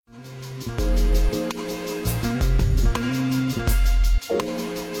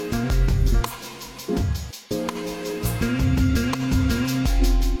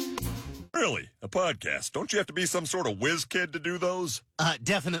podcast. Don't you have to be some sort of whiz kid to do those?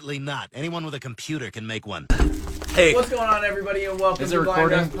 Definitely not. Anyone with a computer can make one. Hey, What's going on, everybody, and welcome to Blind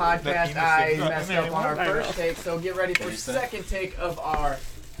Dress Podcast. I messed up on our first take, so get ready for second take of our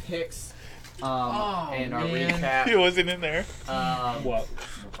picks and our recap. he wasn't in there. What?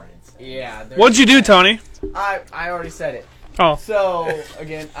 Yeah. What'd you do, Tony? I already said it. Oh. So,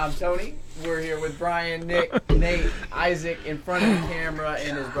 again, I'm Tony. We're here with Brian, Nick, Nate, Isaac in front of the camera,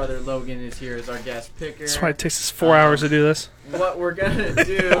 and his brother Logan is here as our guest picker. That's why it takes us 4 hours to do this. What we're going to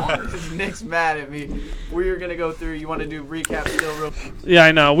do, because Nick's mad at me, we're going to go through, you want to do recap still real quick? Yeah,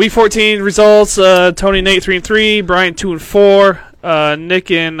 I know. Week 14 results, Tony, Nate 3-3, Brian 2-4, Nick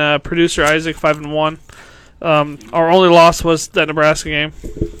and producer Isaac 5-1. Our only loss was that Nebraska game,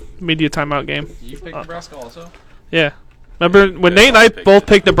 media timeout game. You picked Nebraska also? Yeah. Remember when Nate and I both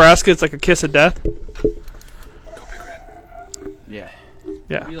picked Nebraska, it's like a kiss of death? Yeah.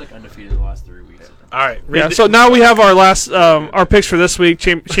 Yeah. We like undefeated the last 3 weeks. All right. Yeah, so now we have our last, our picks for this week,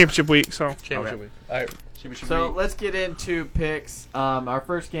 championship week, so. Championship week. All right. So let's get into picks. Our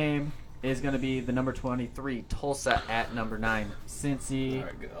first game is going to be the number 23 Tulsa at number 9 Cincy. All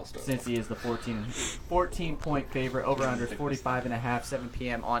right, good. I'll start. Cincy is the 14-point favorite. Over under 45.5, 7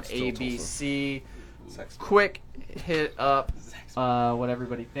 p.m. on ABC. Quick hit up what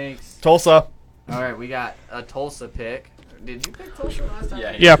everybody thinks. Tulsa. All right, we got a Tulsa pick. Did you pick Tulsa last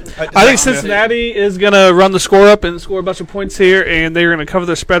time? Yeah. I think Cincinnati is going to run the score up and score a bunch of points here, and they're going to cover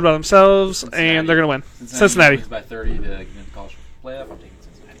their spread by themselves, and they're going to win. Cincinnati. Wins by 30 to get into the college playoff. I'm taking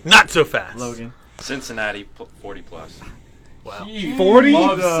Cincinnati. Not so fast. Logan. Cincinnati 40 plus. Wow. 40? 40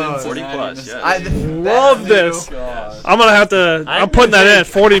 plus, yes. I Love this. I'm going to have to, I'm putting that in,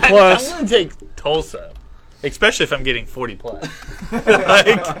 40 I'm plus. going to take Tulsa, especially if I'm getting 40 plus.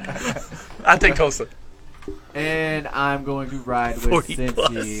 I take Tulsa. And I'm going to ride with 40 Cincy. plus.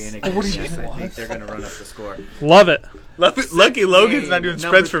 And again, yes, I think they're going to run up the score. Love it. Lucky Logan's not doing Number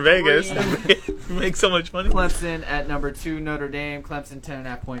spreads for Vegas. 3. Make so much money. Clemson at number 2, Notre Dame. Clemson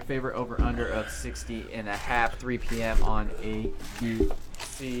 10.5 point favorite, over under of 60.5, 3 p.m. on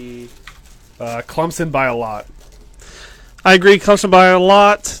ABC. Clemson by a lot. I agree. Clemson by a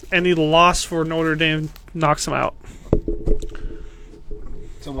lot. Any loss for Notre Dame knocks them out.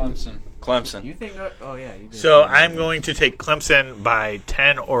 Clemson. You think? Oh yeah, you did. So I'm going to take Clemson by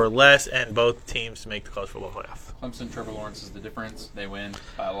 10 or less, and both teams to make the college football playoff. Clemson, Trevor Lawrence is the difference. They win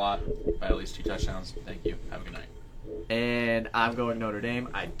by a lot, by at least 2 touchdowns. Thank you. Have a good night. And I'm going Notre Dame.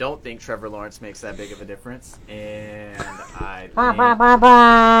 I don't think Trevor Lawrence makes that big of a difference. And I think...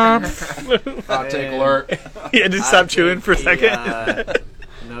 Hot take alert. Yeah, just stop chewing for a second.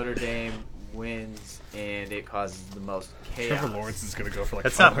 Notre Dame wins, and it causes the most chaos. Trevor Lawrence is going to go for like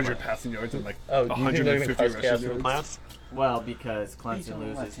That's 500 not- passing yards and like Oh, do you think they're going to 150 cause chaos rushing in the yards. playoffs? Well, because Clemson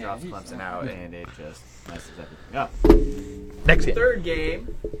loses, drops Clemson out, and it just messes everything up. Next game. Third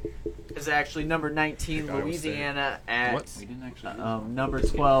game is actually number 19 Iowa Louisiana at We didn't actually do number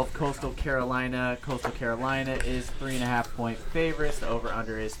 12 Coastal Carolina. Coastal Carolina is 3.5 point favorites. The over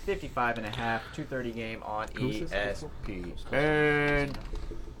under is 55.5. 2:30 game on ESPN.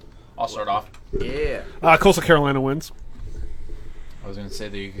 I'll start off. Yeah. Coastal Carolina wins. I was going to say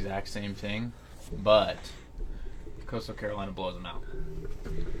the exact same thing, but Coastal Carolina blows them out.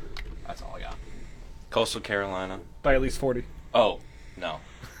 That's all I got. Coastal Carolina. By at least 40. Oh, no.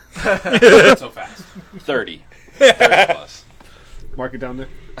 Not so fast. 30. 30 plus. Mark it down there.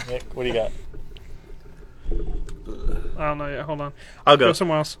 Nick, what do you got? I don't know yet. Hold on. I'll go. Go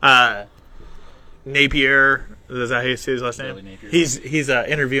somewhere else. Napier, is that how you say his last name? Billy Napier. He's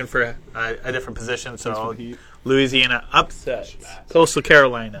interviewing for a different position, so Louisiana upset Coastal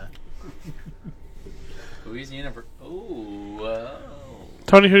Carolina. Louisiana. Ooh.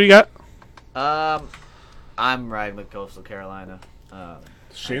 Tony, who do you got? I'm riding with Coastal Carolina.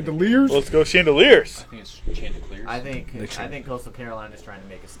 Chandeliers? Let's go Chandeliers. I think it's Chanticleers. I think Coastal Carolina is trying to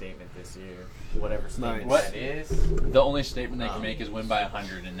make a statement this year. Whatever statement Nice. that is. The only statement they can make is win by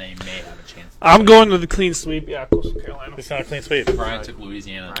 100, and they may have a chance. I'm going to the clean sweep. Yeah, Coastal Carolina. It's not a clean sweep. Brian took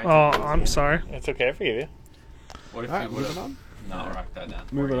Louisiana. Brian. Oh, I'm sorry. It's okay, I forgive you. What if All right, we would moving have on. not rocked that down?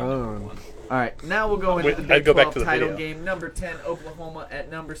 Moving on. All right, now we'll go into Wait, the I'd Big go back 12 to the title video. game. Number 10, Oklahoma at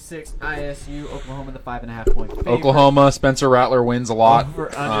number 6, ISU. Oklahoma, the 5.5 point favorite. Oklahoma, Spencer Rattler wins a lot.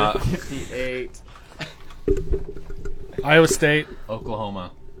 Over under 58. Iowa State.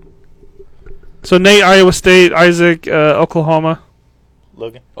 Oklahoma. So Nate, Iowa State. Isaac, Oklahoma.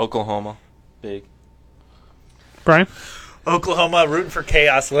 Logan. Oklahoma. Big. Brian? Oklahoma rooting for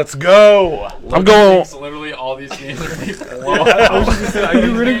chaos. Let's go. I'm going. Thinks literally all these games are going to be close. Are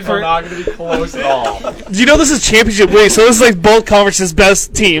you rooting Games for? are not going to be close at all. Do you know this is championship week? So this is like both conferences'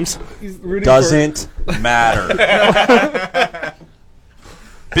 best teams. Doesn't matter.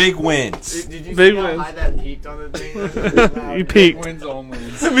 Big wins. Did you Big see how wins. high that peaked on the thing? You peaked. Wins only.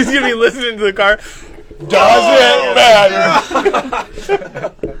 Somebody's going to be listening to the car. Doesn't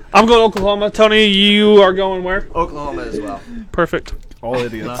matter. I'm going Oklahoma. Tony, you are going where? Oklahoma as well. Perfect. All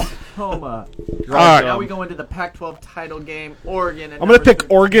idiots. Oklahoma. All right. Now we go into the Pac-12 title game. Oregon. I'm gonna pick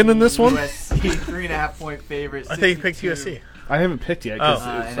Oregon in this one. USC 3.5-point favorite. I think you picked USC. I haven't picked yet. 'cause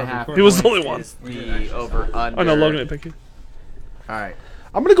Oh. it's And not a half. recorded. He was the only points one. is the over under. Oh no, Logan didn't pick you. All right.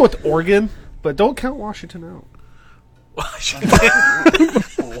 I'm gonna go with Oregon, but don't count Washington out.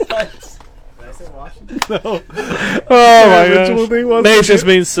 Oh My my original gosh. thing was Nate's just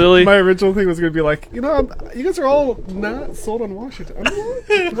being silly. my original thing was gonna be like, you guys are all not sold on Washington. I'm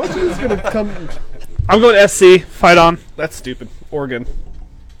not. Washington's gonna come. I'm going SC. Fight on. That's stupid. Oregon.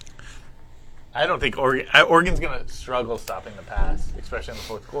 I don't think Oregon's going to struggle stopping the pass, especially in the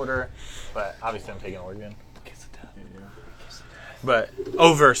fourth quarter. But obviously, I'm taking Oregon. But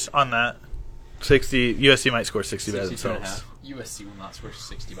overs on that. 60. USC might score 60 by 62 and a themselves. half. USC will not score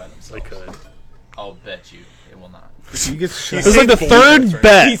 60 by themselves. They could. I'll bet you it will not. You get shot. It's like the third He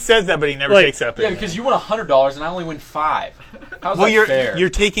bet. says that, but he never Like- takes up. Yeah, because you won $100 and I only win $5. How's well, that fair? you're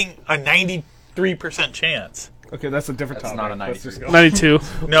taking a 93% chance. Okay, that's a different That's topic. not a Let's just 93. go.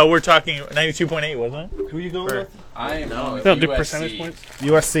 92. No, we're talking 92.8, wasn't it? Who are you going with? I am going with Don't do USC. percentage points.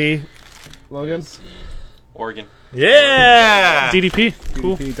 USC. Logan. Oregon. Yeah. DDP.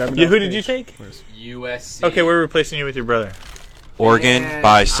 Cool. Who did you take? USC. Okay, we're replacing you with your brother. Oregon And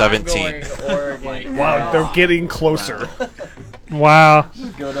by I'm 17. going Oregon. Wow, they're getting closer. Wow.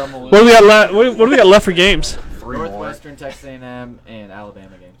 Go down the What do we got left? What do we got left for games? Northwestern, Texas A&M, and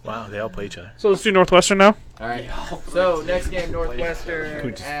Alabama games. Wow, they all play each other. So let's do Northwestern now. All right. So next game, Northwestern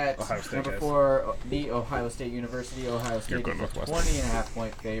Which is at Ohio State, number guys. 4, the Ohio State University. Ohio State going is a Northwestern.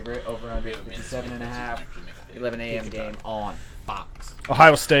 20.5-point favorite. Over under 57.5. 11 a.m. game on Fox.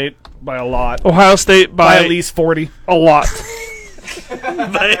 Ohio State by a lot. Ohio State By by at least 40. a lot.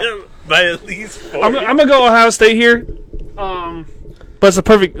 by at least 40. I'm gonna go Ohio State here. But it's a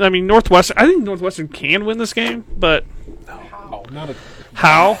perfect. I mean, Northwestern. I think Northwestern can win this game, but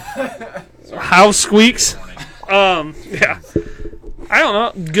how? How squeaks? Yeah. I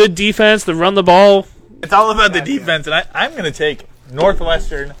don't know. Good defense. They run the ball. It's all about the defense, and I'm going to take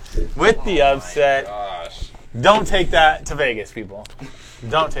Northwestern with the upset. Gosh. Don't take that to Vegas, people.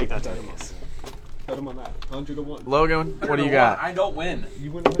 Don't take that to Vegas. Bet them on that. 100 to 1. Logan, what do you got? I don't win.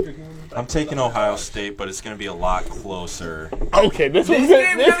 You win 100. I'm taking Ohio State, but it's going to be a lot closer. Okay, this one's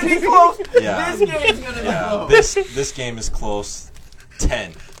This game's gonna be close. Yeah. This game's gonna be Yeah, close. this game is close.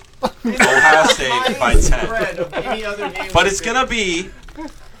 10. Ohio State by 10. Spread of any other game But this it's going to be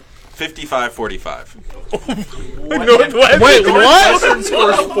 55-45. Northwestern. Wait, what? Northwestern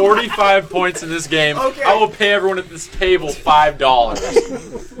scores 45 points in this game. Okay. I will pay everyone at this table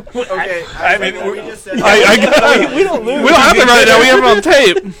 $5. Okay, I mean, we just said We don't have to write it down. We have it on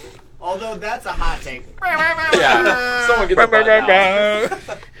tape. although that's a hot take. Yeah. Someone get the button out.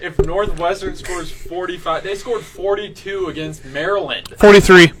 If Northwestern scores 45, they scored 42 against Maryland.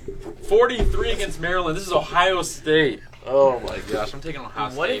 43. 43 against Maryland. This is Ohio State. Oh my gosh, I'm taking Ohio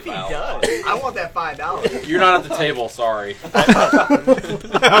State. What if he by a does? lot. I want that $5. You're not at the table, sorry.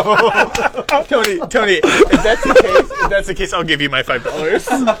 Tony, if that's the case, I'll give you my $5.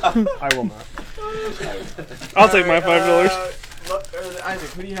 I will not. I'll take my $5. Isaac,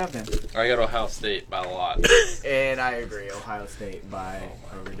 who do you have then? I got Ohio State by a lot. And I agree, Ohio State by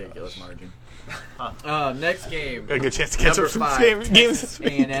a ridiculous margin. Next game, Got a good chance to catch number up some 5, games. Texas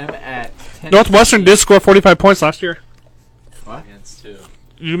A&M at Tennessee. Northwestern did score 45 points last year. Against two.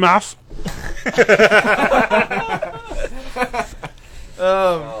 UMass.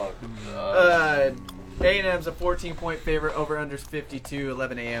 A&M's a 14-point favorite. Over under 52.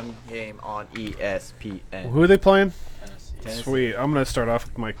 11 a.m. game on ESPN. Who are they playing? Tennessee. Sweet. I'm going to start off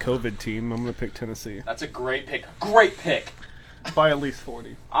with my COVID team. I'm going to pick Tennessee. That's a great pick. Great pick. By at least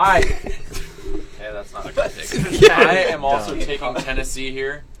 40. Yeah, that's not a good pick. I am also taking Tennessee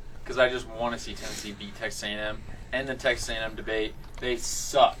here because I just want to see Tennessee beat Texas A&M. And the Texas A&M debate, they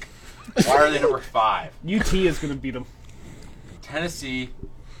suck. Why are they number 5? UT is going to beat them. Tennessee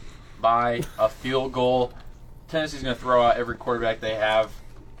by a field goal. Tennessee's going to throw out every quarterback they have.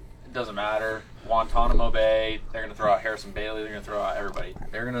 It doesn't matter. Guantanamo Bay. They're going to throw out Harrison Bailey. They're going to throw out everybody.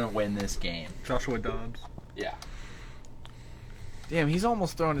 They're going to win this game. Joshua Dobbs. Yeah. Damn, he's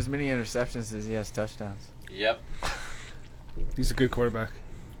almost thrown as many interceptions as he has touchdowns. Yep. He's a good quarterback.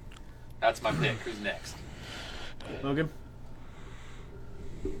 That's my pick. Who's next? Logan.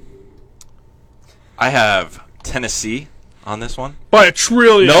 I have Tennessee on this one. By a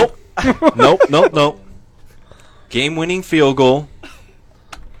trillion. Nope. Nope. Game-winning field goal.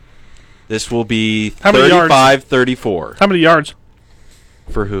 This will be How many yards? 35-34. How many yards?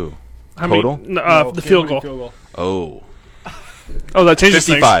 For who? How Total? Many, the field goal. Oh. Oh, that changes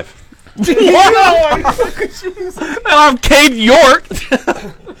 55. things. I'm Cade York.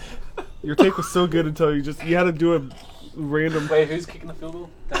 Your take was so good until you had to do a random. Wait, who's kicking the field goal?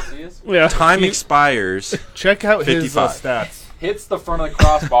 Tennessee is? Yeah. Time expires. Check out his 55. stats. Hits the front of the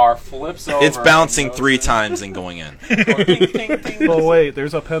crossbar, flips over. It's bouncing and 3 goes in. times and going in. Oh wait,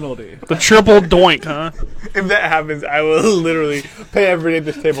 there's a penalty. The triple doink, huh? If that happens, I will literally pay everybody at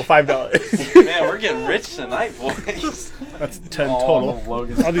this table $5. Man, we're getting rich tonight, boys. That's 10 All total.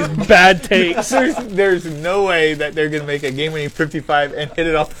 Logan's All these bad takes. There's no way that they're going to make a game-winning 55 and hit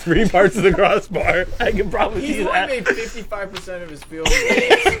it off 3 parts of the crossbar. I can probably He's see only that. made 55% of his field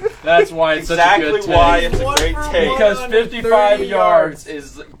goals. That's why it's Exactly such a good take. why it's a One great for take. one. Because 130 55 yards yards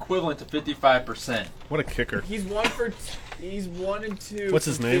is equivalent to 55%. What a kicker. He's 1 and 2. What's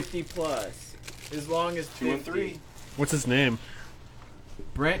his for name? 50 plus. As long as 50. 2 and 3. What's his name?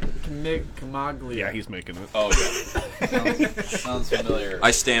 Brent Kamaglia. Yeah, he's making it. Oh, yeah. Sounds familiar.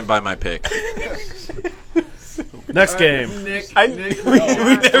 I stand by my pick. Next game. Nick. I- Nick we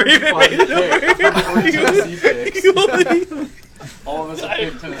never even made it. All of us have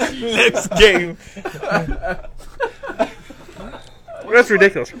picked Tennessee. Next game. That's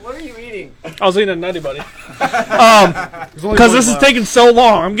ridiculous. What are you eating? I was eating a Nutty Buddy. Because this is taking so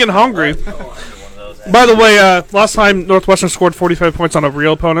long. I'm getting hungry. By the way, last time Northwestern scored 45 points on a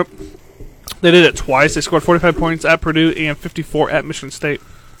real opponent. They did it twice. They scored 45 points at Purdue and 54 at Michigan State.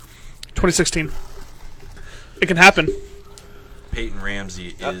 2016. It can happen. Peyton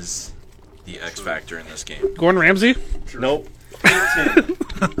Ramsey is the X factor in this game. Gordon Ramsay? Nope.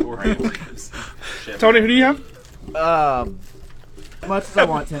 Tony, who do you have? As much as I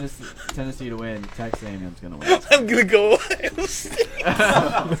want Tennessee to win, Texas A&M's going to win. I'm going to go Ohio State.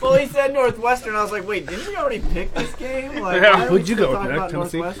 Well, he said Northwestern. I was like, wait, didn't we already pick this game? Like, Yeah. why are we Who'd you still go with, talking Nick? about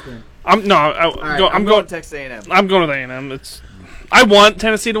Tennessee? Northwestern? I'm I'm going. going Texas A&M. I'm going with A&M. I want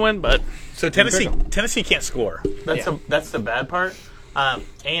Tennessee to win, but So Tennessee can't score. That's the bad part.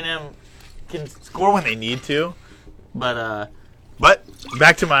 A&M can score when they need to, but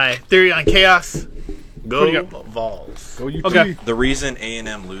back to my theory on chaos. What do you Go Vols. Go UT. Okay. The reason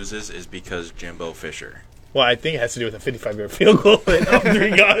A&M loses is because Jimbo Fisher. Well, I think it has to do with a 55-yard field goal. And all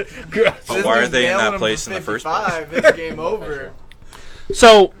 3 got But why are they in that place in the first place? It's game over. so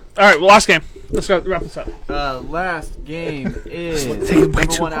all right. Well, last game. Let's go wrap this up. Last game is taking way number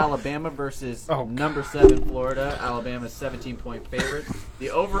too 1 long. Alabama versus Oh, number 7 Florida. Alabama's 17-point favorite. The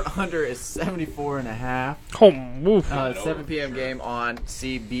over/under is 74.5. Home. Woof. 7 p.m. game on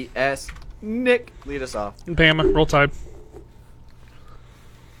CBS. Nick, lead us off. Bama. Roll Tide.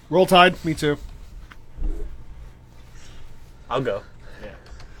 Roll Tide. Me too. I'll go.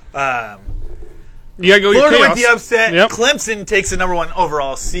 You gotta go. Florida your with chaos. the upset. Yep. Clemson takes the number 1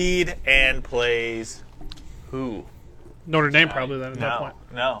 overall seed and plays who? Notre Dame probably then at that point.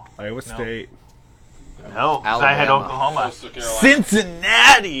 No. Iowa State. No. I had Alabama. Oklahoma. Coastal Carolina.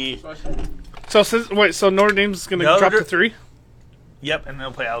 Cincinnati. So Notre Dame's gonna drop to 3. Yep, and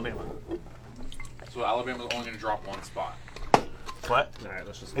they'll play Alabama. So Alabama's only going to drop 1 spot. What? All right,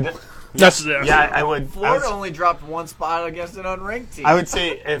 let's just. That's Yeah, I would. Florida only dropped 1 spot against an unranked team. I would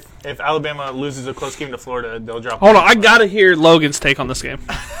say if Alabama loses a close game to Florida, they'll drop. Hold on. I gotta hear Logan's take on this game.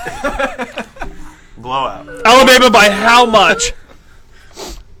 blowout. Alabama by how much?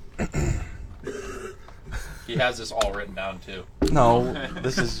 He has this all written down, too. No,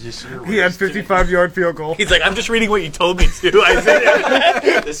 this is just your He had 55-yard field goal. He's like, I'm just reading what you told me to. I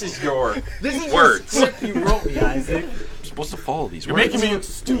said, This is your This is words. the script you wrote me, Isaac. You're supposed to follow these you're words. making me look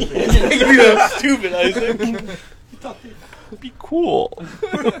stupid. You're making me look stupid, Isaac. be cool.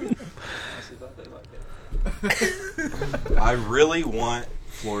 I really want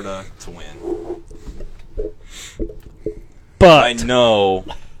Florida to win. I But know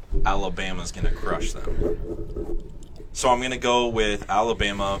Alabama's going to crush them. So I'm going to go with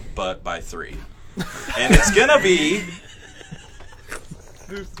Alabama, but by 3. And it's going to be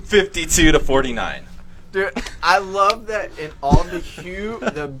 52-49. Dude, I love that in all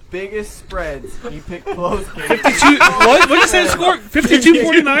the biggest spreads, you pick close games. 52. What did you say the score?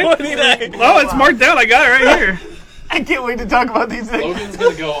 52-49. Oh, it's marked down. I got it right here. I can't wait to talk about these things. Logan's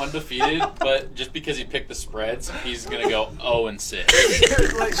gonna go undefeated, but just because he picked the spreads, he's gonna go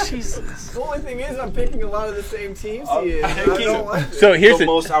 0-6. Like, Jesus. The only thing is, I'm picking a lot of the same teams he is. I don't like it. So here's the the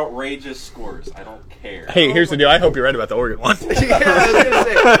most outrageous scores. I don't care. Hey, here's the deal. I hope you're right about the Oregon one. Yeah, I was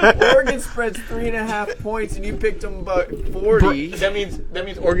gonna say Oregon spreads 3.5 points, and you picked them about 40. That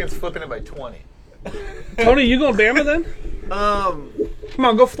means Oregon's flipping it by 20. Tony, you going Bama then? Come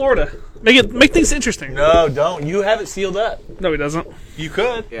on, go Florida. Make things interesting. No, don't. You have it sealed up. No, he doesn't. You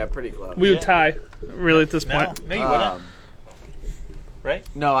could. Yeah, pretty close. We would tie, really, at this No, point. no, you wouldn't. Right?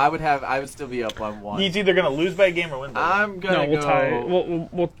 No, I would still be up on 1. He's either gonna lose by a game or win by a game. I'm gonna No, we'll go. tie.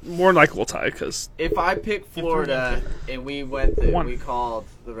 We'll more likely we'll tie because. If I pick Florida and we went there, One. we called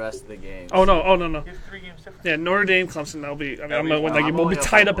the rest of the games. Oh no! Oh no! You have 3 games different. Yeah, Notre Dame, Clemson. That'll be. I mean, That'll I'm be gonna win that fun. game. I'm We'll be only up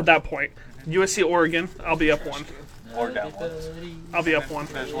tied by up at that point. USC, Oregon. I'll be up 1. Or down 1. I'll be up 1.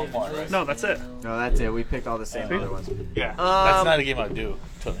 There's 1 more, right? No, that's it. No, that's it. We picked all the same other ones. Yeah. That's not a game I would do.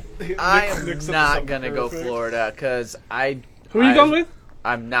 Tony. I am not gonna go Florida because Who are you going with?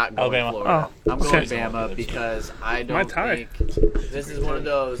 I'm not going Alabama. Florida. Oh, I'm going okay. Bama because I don't tie. think this is one of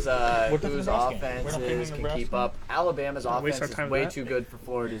those whose Nebraska game? We're not picking offenses can Nebraska? keep up. Alabama's Don't waste offense our time is with way that. too good for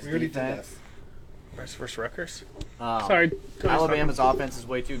Florida's defense. Versus Rutgers. Sorry. Alabama's offense is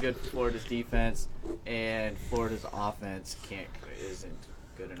way too good for Florida's defense, and Florida's offense isn't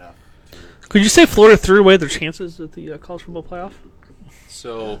good enough. Could you say Florida threw away their chances at the college football playoff?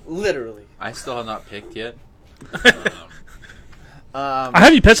 So Literally. I still have not picked yet. I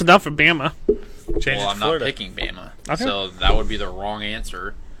have you penciled down for Bama. Change Well, it I'm to not Florida. picking Bama, Okay. so that would be the wrong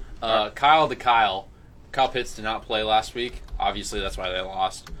answer. Kyle Pitts did not play last week. Obviously, that's why they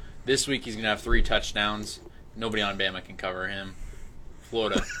lost. This week, he's going to have 3 touchdowns. Nobody on Bama can cover him.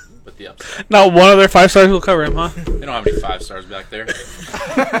 Florida with the upset. Not one of their 5 stars will cover him, huh? They don't have any 5 stars back there.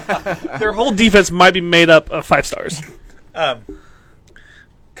 Their whole defense might be made up of 5 stars.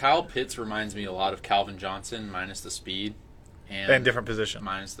 Kyle Pitts reminds me a lot of Calvin Johnson, minus the speed. And different position.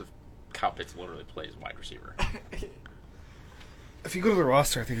 Minus the Kyle Pitts literally plays wide receiver. If you go to the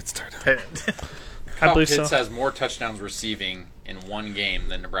roster, I think it's tied up. I Kyle believe Pitts so. has more touchdowns receiving in one game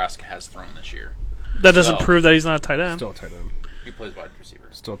than Nebraska has thrown this year. That doesn't So- prove that he's not a tight end. Still tight end. He plays wide receiver.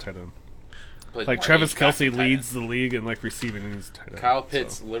 Still tight end. Plays Like more Travis H-back Kelsey than tight end. leads the league in like receiving, and he's tight end. Kyle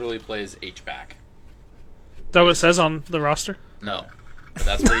Pitts So. literally plays H-back. Is that what it says on the roster? No. But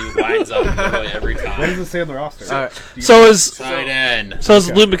that's where he lines up literally every What does time. it say on the roster? All right. So is Tight end.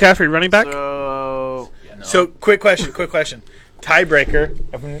 Luke McCaffrey running back? So No. So, quick question. Tiebreaker.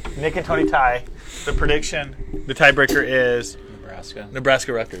 If Nick and Tony tie, the prediction, the tiebreaker is Nebraska.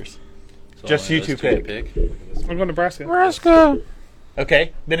 Nebraska Rutgers. So Just only you those two to pick. I'm going Nebraska.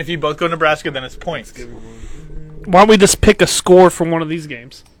 Okay. Then if you both go Nebraska, then it's points. Why don't we just pick a score from one of these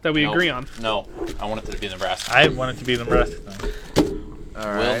games that we No. agree on? No. I want it to be Nebraska. I want it to be Nebraska. all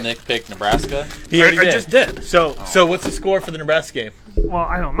Will right. Nick pick Nebraska? He already I did. just did. So what's the score for the Nebraska game? Well,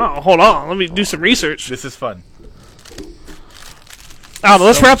 I don't know. Hold on. Let me do some research. This is fun.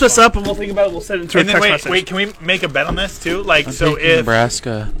 Let's wrap this up and we'll think about it. We'll send it into And a then text message. wait, can we make a bet on this too? Like, so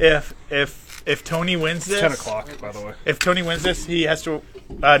Nebraska. if Tony wins this, 10 o'clock, by the way. if Tony wins this, he has to.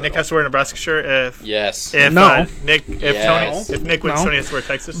 Nick has to wear a Nebraska shirt. Yes. If No. Nick Yes. Nick wins, No. Tony has to wear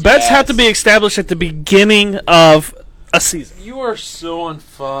Texas. Bets have to be established at the beginning of a season. You are so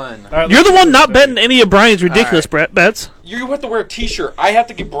unfun. You're the one not betting any of Brian's ridiculous bets. You have to wear a T-shirt. I have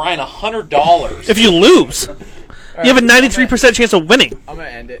to give Brian $100. If you lose, you have a 93% chance of winning. I'm gonna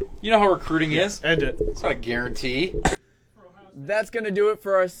end it. You know how recruiting is? End it. It's not a guarantee. That's gonna do it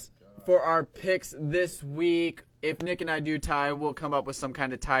for us for our picks this week. If Nick and I do tie, we'll come up with some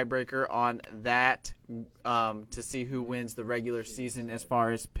kind of tiebreaker on that to see who wins the regular season as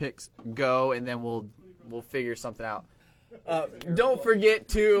far as picks go, and then we'll figure something out. Don't forget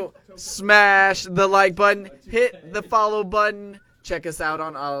to smash the like button, hit the follow button. Check us out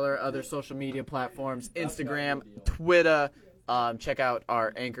on all our other social media platforms, Instagram, Twitter. Check out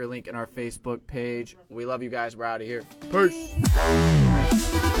our Anchor link and our Facebook page. We love you guys. We're out of here. Peace.